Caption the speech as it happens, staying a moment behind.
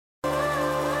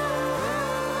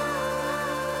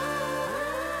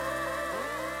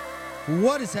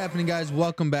What is happening, guys?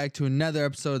 Welcome back to another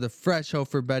episode of the Fresh Hope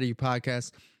for Better You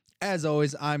podcast. As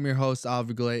always, I'm your host,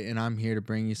 Oliver Glay, and I'm here to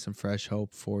bring you some fresh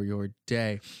hope for your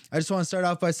day. I just want to start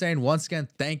off by saying, once again,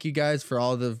 thank you guys for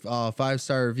all the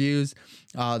 5-star reviews,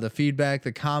 the feedback,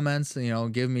 the comments,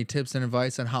 giving me tips and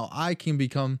advice on how I can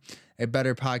become a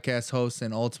better podcast host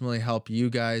and ultimately help you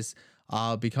guys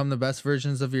become the best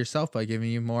versions of yourself by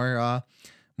giving you more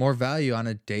value on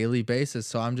a daily basis.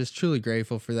 So I'm just truly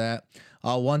grateful for that.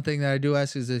 One thing that I do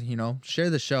ask is that, share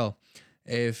the show.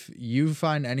 If you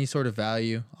find any sort of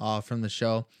value from the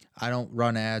show, I don't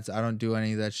run ads. I don't do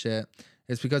any of that shit.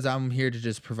 It's because I'm here to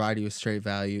just provide you with straight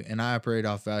value, and I operate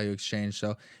off value exchange.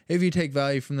 So if you take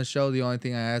value from the show, the only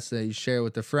thing I ask is that you share it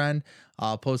with a friend,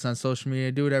 post on social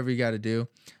media, do whatever you got to do,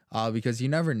 because you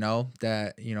never know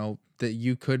that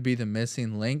you could be the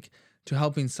missing link to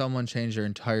helping someone change their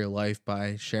entire life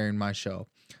by sharing my show.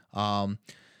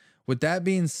 With that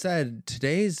being said,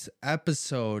 today's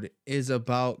episode is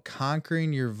about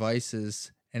conquering your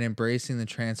vices and embracing the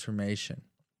transformation.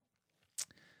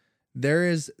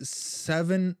 There's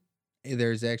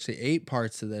actually 8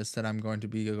 parts to this that I'm going to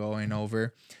be going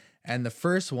over. And the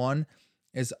first one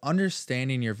is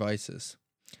understanding your vices.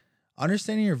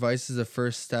 Understanding your vices is the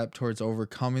first step towards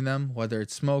overcoming them, whether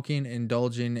it's smoking,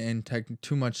 indulging in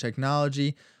too much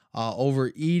technology,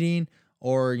 overeating,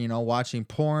 or watching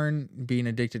porn, being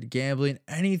addicted to gambling,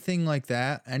 anything like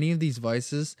that. Any of these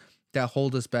vices that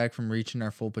hold us back from reaching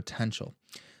our full potential.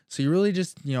 So you really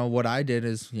just what I did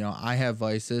is I have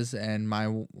vices, and my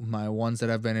ones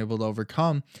that I've been able to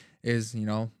overcome is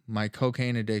my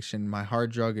cocaine addiction, my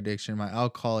hard drug addiction, my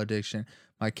alcohol addiction,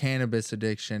 my cannabis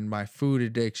addiction, my food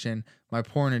addiction, my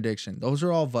porn addiction. Those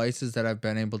are all vices that I've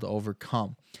been able to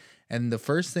overcome. And the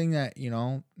first thing that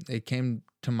it came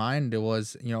to mind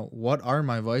was what are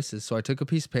my vices? So I took a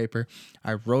piece of paper,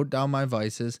 I wrote down my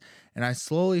vices, and I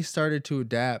slowly started to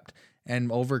adapt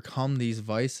and overcome these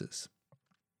vices.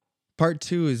 Part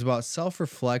 2 is about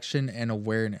self-reflection and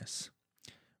awareness.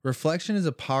 Reflection is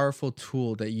a powerful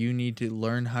tool that you need to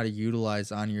learn how to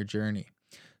utilize on your journey.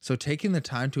 So taking the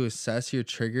time to assess your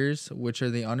triggers, which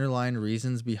are the underlying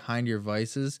reasons behind your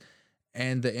vices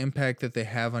and the impact that they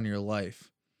have on your life.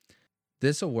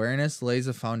 This awareness lays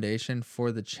a foundation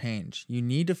for the change. You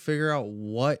need to figure out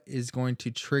what is going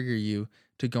to trigger you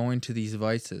to go into these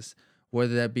vices,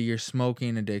 whether that be your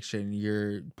smoking addiction,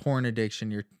 your porn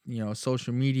addiction, your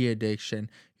social media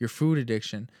addiction, your food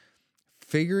addiction.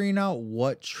 Figuring out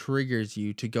what triggers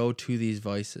you to go to these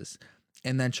vices,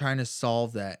 and then trying to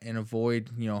solve that and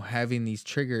avoid, having these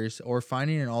triggers, or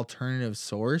finding an alternative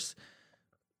source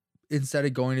instead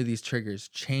of going to these triggers,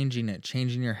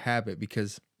 changing your habit,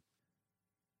 because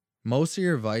most of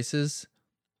your vices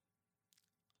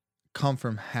come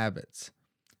from habits.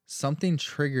 Something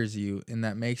triggers you, and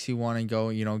that makes you want to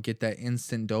go, get that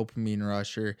instant dopamine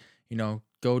rush, or,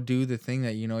 go do the thing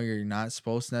that you're not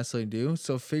supposed to necessarily do.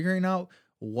 So figuring out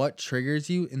what triggers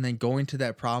you, and then going to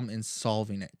that problem and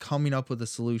solving it, coming up with a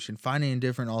solution, finding a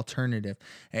different alternative,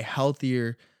 a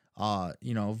healthier,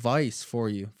 vice for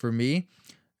you. For me,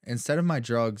 instead of my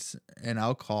drugs and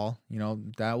alcohol,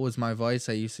 that was my vice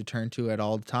I used to turn to at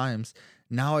all times.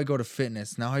 Now I go to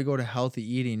fitness. Now I go to healthy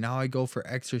eating. Now I go for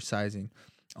exercising.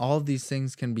 All of these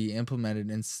things can be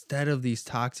implemented instead of these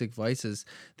toxic vices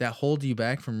that hold you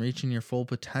back from reaching your full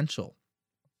potential.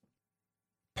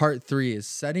 Part 3 is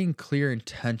setting clear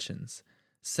intentions.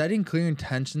 Setting clear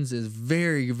intentions is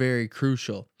very, very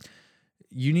crucial.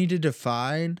 You need to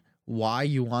define why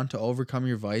you want to overcome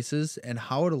your vices and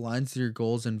how it aligns with your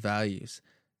goals and values.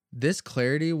 This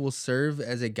clarity will serve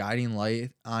as a guiding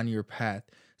light on your path.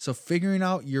 So figuring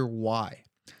out your why.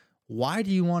 Why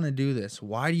do you want to do this?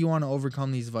 Why do you want to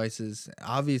overcome these vices?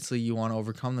 Obviously, you want to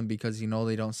overcome them because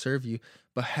they don't serve you,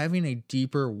 but having a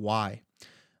deeper why.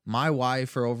 My why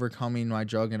for overcoming my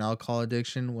drug and alcohol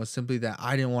addiction was simply that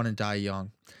I didn't want to die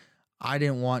young. I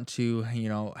didn't want to,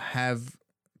 have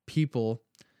people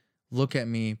look at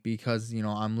me because,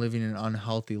 I'm living an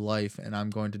unhealthy life and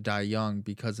I'm going to die young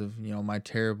because of, my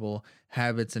terrible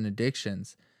habits and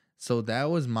addictions. So that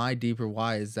was my deeper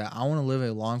why, is that I want to live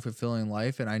a long, fulfilling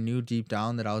life. And I knew deep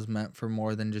down that I was meant for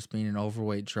more than just being an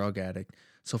overweight drug addict.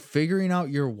 So figuring out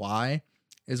your why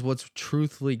is what's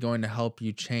truthfully going to help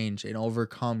you change and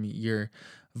overcome your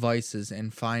vices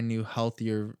and find new,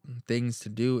 healthier things to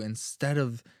do instead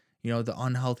of, the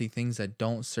unhealthy things that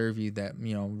don't serve you, that,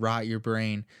 rot your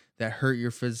brain, that hurt your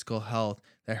physical health,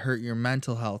 that hurt your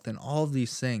mental health, and all of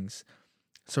these things.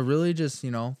 So really just,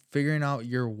 figuring out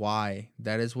your why,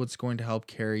 that is what's going to help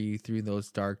carry you through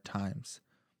those dark times.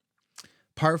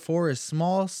 Part 4 is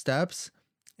small steps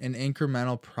and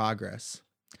incremental progress.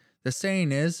 The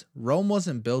saying is, Rome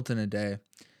wasn't built in a day,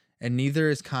 and neither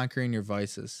is conquering your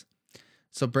vices.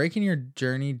 So, breaking your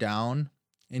journey down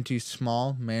into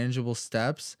small, manageable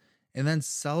steps and then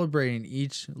celebrating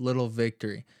each little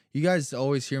victory. You guys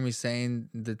always hear me saying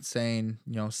that saying,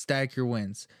 stack your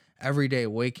wins. Every day,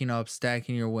 waking up,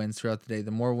 stacking your wins throughout the day.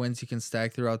 The more wins you can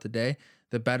stack throughout the day,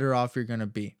 the better off you're going to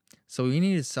be. So, you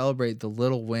need to celebrate the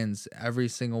little wins, every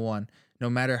single one. No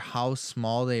matter how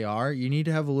small they are, you need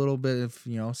to have a little bit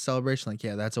of, celebration. Like,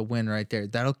 yeah, that's a win right there.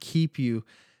 That'll keep you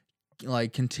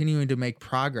like continuing to make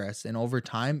progress, and over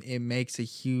time it makes a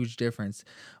huge difference.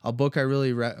 A book I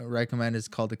really recommend is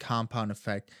called The Compound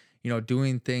Effect.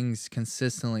 Doing things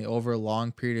consistently over a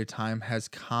long period of time has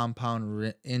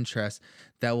compound interest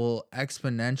that will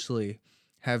exponentially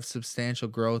have substantial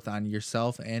growth on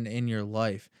yourself and in your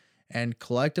life, and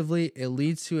collectively it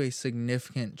leads to a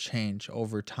significant change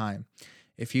over time.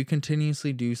 If you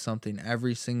continuously do something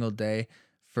every single day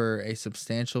for a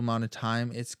substantial amount of time,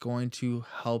 it's going to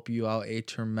help you out a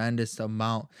tremendous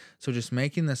amount. So just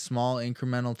making the small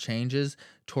incremental changes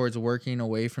towards working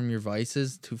away from your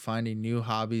vices to finding new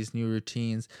hobbies, new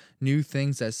routines, new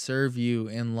things that serve you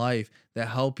in life that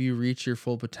help you reach your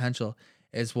full potential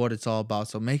is what it's all about.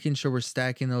 So making sure we're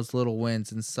stacking those little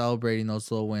wins and celebrating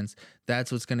those little wins, that's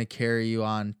what's going to carry you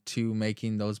on to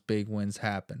making those big wins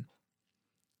happen.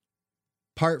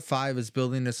 Part 5 is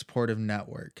building a supportive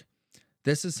network.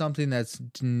 This is something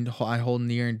I hold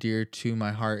near and dear to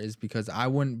my heart, is because I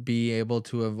wouldn't be able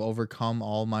to have overcome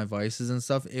all my vices and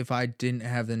stuff if I didn't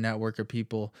have the network of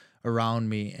people around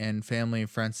me and family and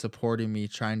friends supporting me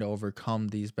trying to overcome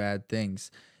these bad things.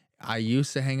 I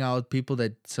used to hang out with people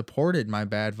that supported my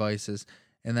bad vices.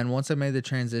 And then once I made the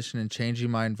transition and changing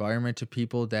my environment to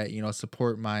people that,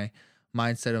 support my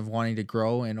mindset of wanting to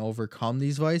grow and overcome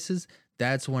these vices,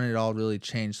 that's when it all really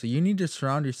changed. So you need to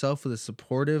surround yourself with a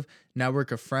supportive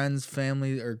network of friends,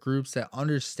 family, or groups that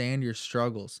understand your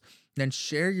struggles. Then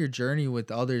share your journey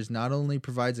with others not only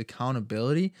provides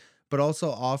accountability, but also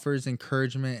offers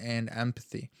encouragement and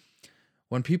empathy.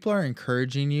 When people are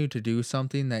encouraging you to do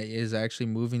something that is actually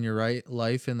moving your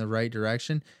life in the right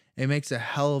direction, it makes a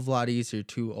hell of a lot easier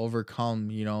to overcome,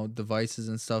 the vices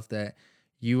and stuff that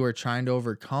you are trying to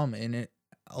overcome. And it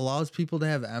allows people to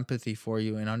have empathy for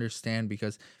you and understand,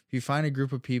 because if you find a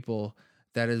group of people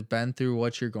that has been through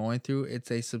what you're going through,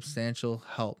 it's a substantial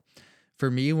help.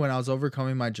 For me, when I was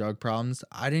overcoming my drug problems,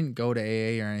 I didn't go to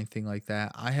AA or anything like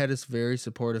that. I had this very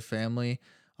supportive family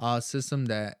system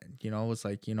that, was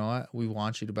like, what, we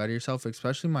want you to better yourself,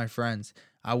 especially my friends.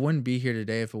 I wouldn't be here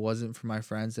today if it wasn't for my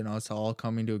friends and us all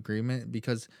coming to agreement,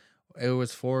 because it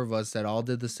was 4 of us that all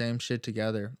did the same shit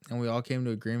together, and we all came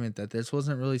to agreement that this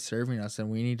wasn't really serving us and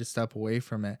we need to step away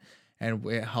from it. And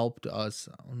it helped us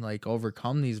like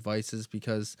overcome these vices,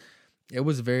 because it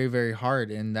was very, very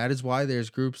hard. And that is why there's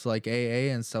groups like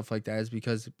AA and stuff like that, is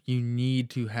because you need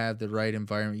to have the right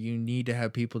environment. You need to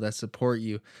have people that support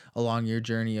you along your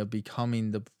journey of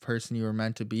becoming the person you were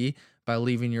meant to be by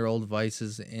leaving your old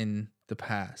vices in the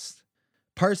past.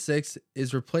 Part 6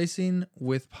 is replacing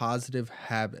with positive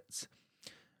habits.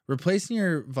 Replacing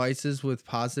your vices with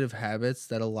positive habits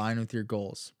that align with your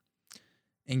goals.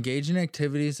 Engage in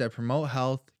activities that promote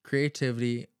health,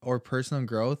 creativity, or personal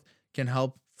growth can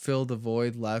help fill the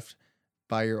void left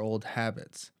by your old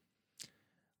habits.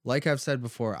 Like I've said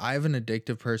before, I have an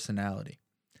addictive personality.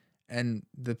 And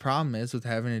the problem is with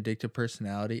having an addictive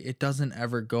personality, it doesn't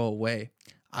ever go away.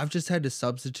 I've just had to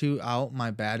substitute out my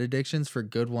bad addictions for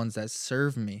good ones that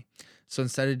serve me. So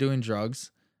instead of doing drugs,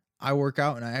 I work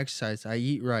out and I exercise. I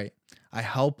eat right. I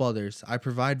help others. I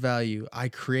provide value. I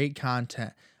create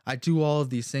content. I do all of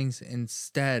these things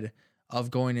instead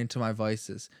of going into my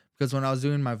vices. Because when I was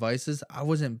doing my vices, I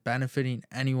wasn't benefiting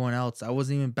anyone else. I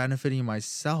wasn't even benefiting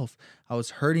myself. I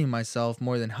was hurting myself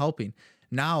more than helping.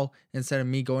 Now, instead of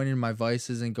me going into my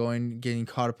vices and getting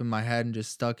caught up in my head and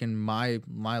just stuck in my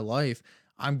life,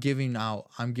 I'm giving out.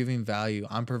 I'm giving value.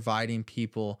 I'm providing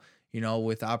people,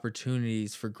 with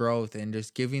opportunities for growth and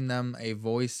just giving them a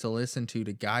voice to listen to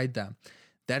guide them.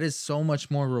 That is so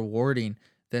much more rewarding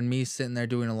than me sitting there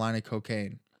doing a line of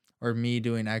cocaine, or me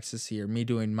doing ecstasy, or me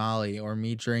doing Molly, or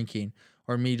me drinking,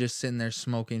 or me just sitting there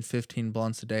smoking 15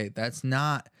 blunts a day. That's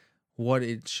not what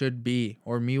it should be.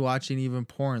 Or me watching even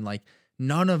porn. Like,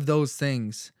 none of those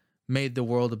things made the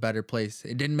world a better place.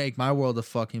 It didn't make my world a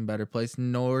fucking better place,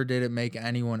 nor did it make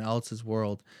anyone else's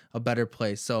world a better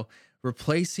place. So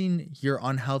replacing your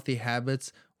unhealthy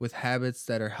habits with habits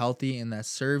that are healthy and that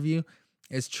serve you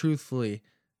is truthfully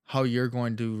how you're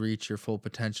going to reach your full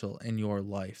potential in your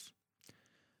life.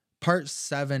 Part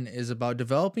 7 is about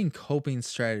developing coping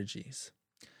strategies.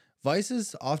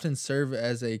 Vices often serve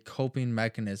as a coping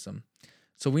mechanism.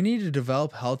 So we need to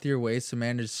develop healthier ways to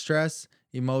manage stress,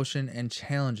 emotion, and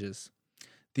challenges.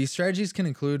 These strategies can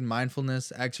include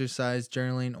mindfulness, exercise,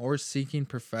 journaling, or seeking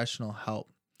professional help.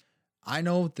 I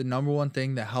know the number one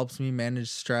thing that helps me manage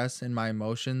stress and my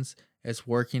emotions is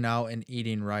working out and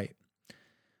eating right.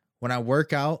 When I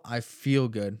work out, I feel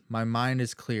good. My mind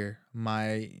is clear.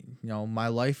 My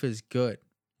life is good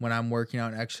when I'm working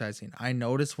out and exercising. I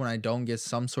notice when I don't get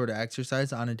some sort of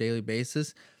exercise on a daily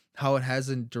basis, how it has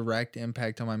a direct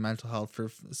impact on my mental health.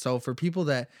 For people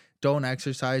that don't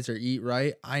exercise or eat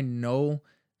right, I know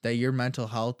that your mental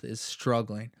health is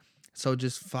struggling. So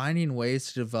just finding ways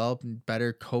to develop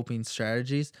better coping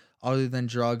strategies other than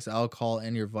drugs, alcohol,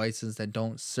 and your vices that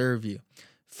don't serve you.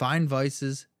 Find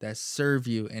vices that serve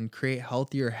you and create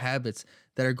healthier habits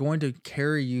that are going to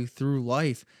carry you through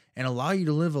life and allow you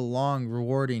to live a long,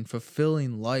 rewarding,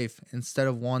 fulfilling life instead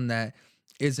of one that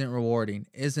isn't rewarding,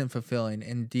 isn't fulfilling,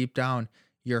 and deep down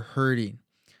you're hurting.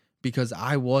 Because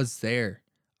I was there.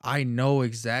 I know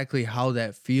exactly how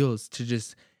that feels to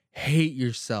just hate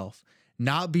yourself,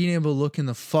 not being able to look in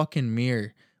the fucking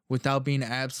mirror without being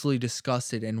absolutely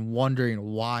disgusted and wondering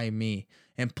why me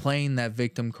and playing that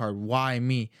victim card, why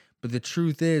me. But the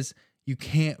truth is, you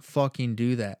can't fucking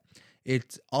do that.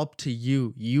 It's up to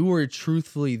you. You are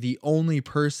truthfully the only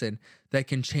person that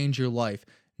can change your life.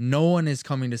 No one is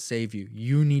coming to save you.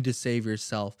 You need to save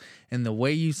yourself. And the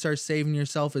way you start saving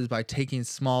yourself is by taking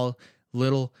small,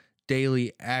 little,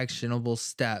 daily, actionable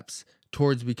steps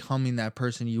towards becoming that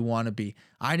person you want to be.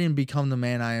 I didn't become the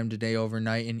man I am today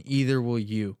overnight, and either will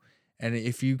you. And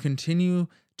if you continue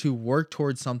to work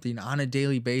towards something on a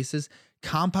daily basis,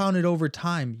 compound it over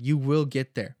time, you will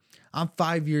get there. I'm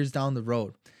 5 years down the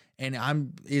road, and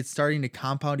it's starting to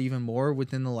compound even more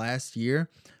within the last year,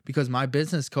 because my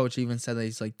business coach even said that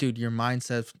he's like, dude, your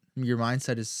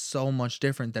mindset is so much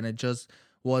different than it just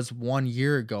was 1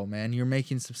 year ago, man. You're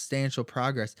making substantial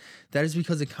progress. That is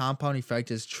because the compound effect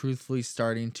is truthfully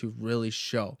starting to really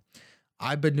show.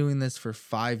 I've been doing this for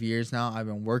 5 years now. I've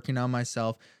been working on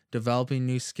myself, developing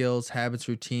new skills, habits,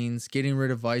 routines, getting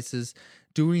rid of vices,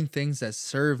 doing things that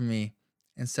serve me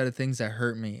instead of things that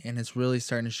hurt me. And it's really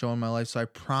starting to show in my life. So I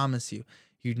promise you,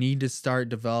 you need to start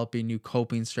developing new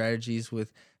coping strategies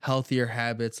with healthier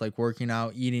habits like working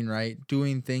out, eating right,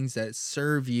 doing things that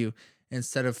serve you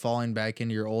instead of falling back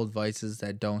into your old vices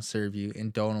that don't serve you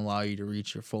and don't allow you to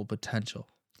reach your full potential.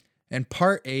 And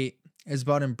part 8 is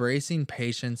about embracing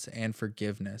patience and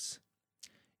forgiveness.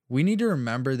 We need to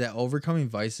remember that overcoming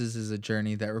vices is a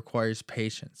journey that requires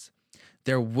patience.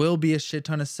 There will be a shit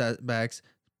ton of setbacks,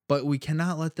 but we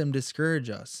cannot let them discourage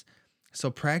us. So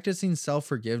practicing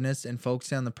self-forgiveness and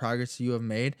focusing on the progress you have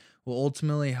made will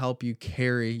ultimately help you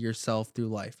carry yourself through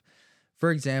life. For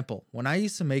example, when I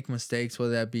used to make mistakes,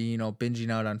 whether that be,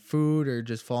 binging out on food or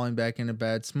just falling back into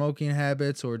bad smoking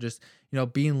habits or just,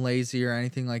 being lazy or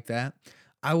anything like that,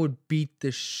 I would beat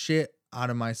the shit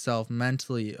out of myself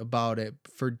mentally about it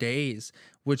for days,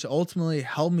 which ultimately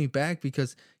held me back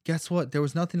because guess what? There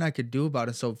was nothing I could do about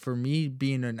it. So for me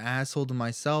being an asshole to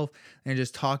myself and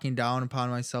just talking down upon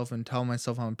myself and telling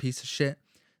myself I'm a piece of shit,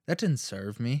 that didn't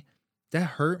serve me. That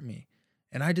hurt me.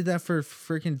 And I did that for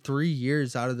freaking 3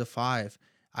 years out of the 5.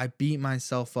 I beat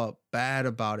myself up bad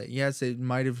about it. Yes, it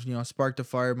might have, sparked a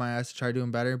fire in my ass to try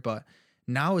doing better. But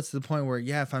now it's to the point where,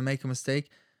 yeah, if I make a mistake,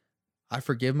 I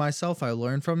forgive myself, I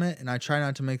learn from it, and I try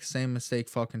not to make the same mistake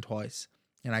fucking twice.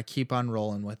 And I keep on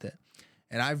rolling with it.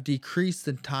 And I've decreased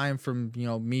the time from,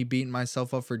 me beating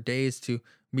myself up for days to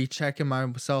me checking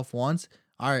myself once.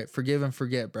 All right, forgive and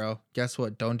forget, bro. Guess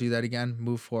what? Don't do that again.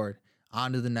 Move forward.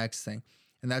 On to the next thing.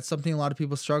 And that's something a lot of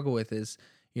people struggle with is,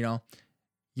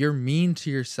 you're mean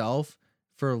to yourself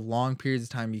for long periods of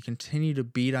time. You continue to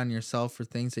beat on yourself for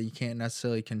things that you can't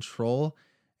necessarily control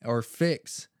or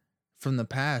fix from the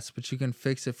past, but you can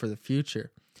fix it for the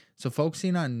future. So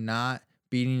focusing on not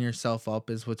beating yourself up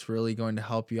is what's really going to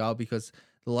help you out, because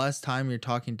the less time you're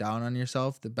talking down on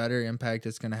yourself, the better impact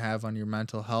it's going to have on your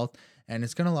mental health, and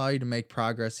it's going to allow you to make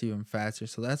progress even faster.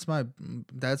 So that's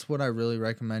what I really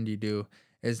recommend you do,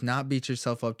 is not beat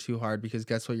yourself up too hard, because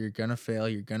guess what? You're going to fail.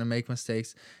 You're going to make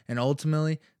mistakes. And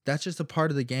ultimately, that's just a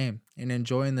part of the game and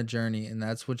enjoying the journey. And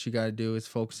that's what you got to do, is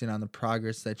focusing on the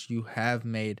progress that you have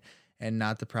made and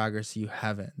not the progress you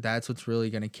haven't. That's what's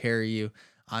really going to carry you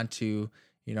onto,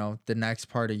 the next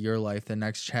part of your life, the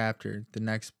next chapter, the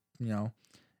next,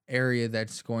 area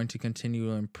that's going to continue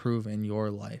to improve in your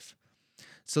life.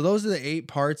 So those are the 8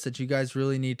 parts that you guys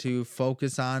really need to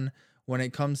focus on when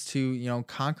it comes to,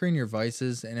 conquering your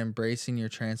vices and embracing your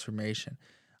transformation.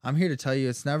 I'm here to tell you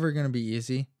it's never going to be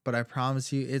easy, but I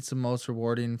promise you it's the most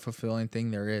rewarding and fulfilling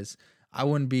thing there is. I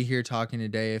wouldn't be here talking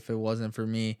today if it wasn't for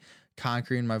me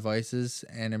conquering my vices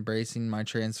and embracing my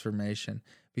transformation,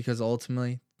 because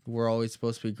ultimately we're always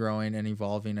supposed to be growing and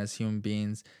evolving as human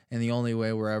beings, and the only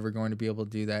way we're ever going to be able to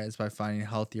do that is by finding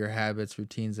healthier habits,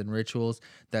 routines, and rituals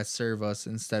that serve us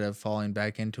instead of falling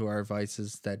back into our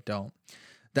vices that don't.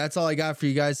 That's all I got for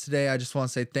you guys today. I just want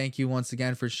to say thank you once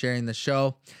again for sharing the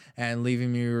show and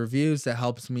leaving me reviews. That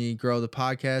helps me grow the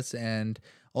podcast. And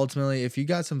ultimately, if you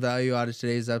got some value out of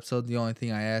today's episode, the only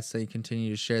thing I ask is that you continue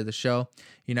to share the show.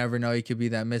 You never know, you could be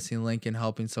that missing link in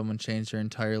helping someone change their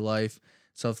entire life.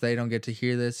 So if they don't get to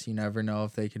hear this, you never know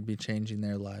if they could be changing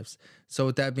their lives. So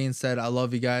with that being said, I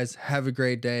love you guys. Have a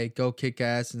great day. Go kick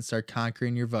ass and start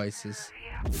conquering your vices.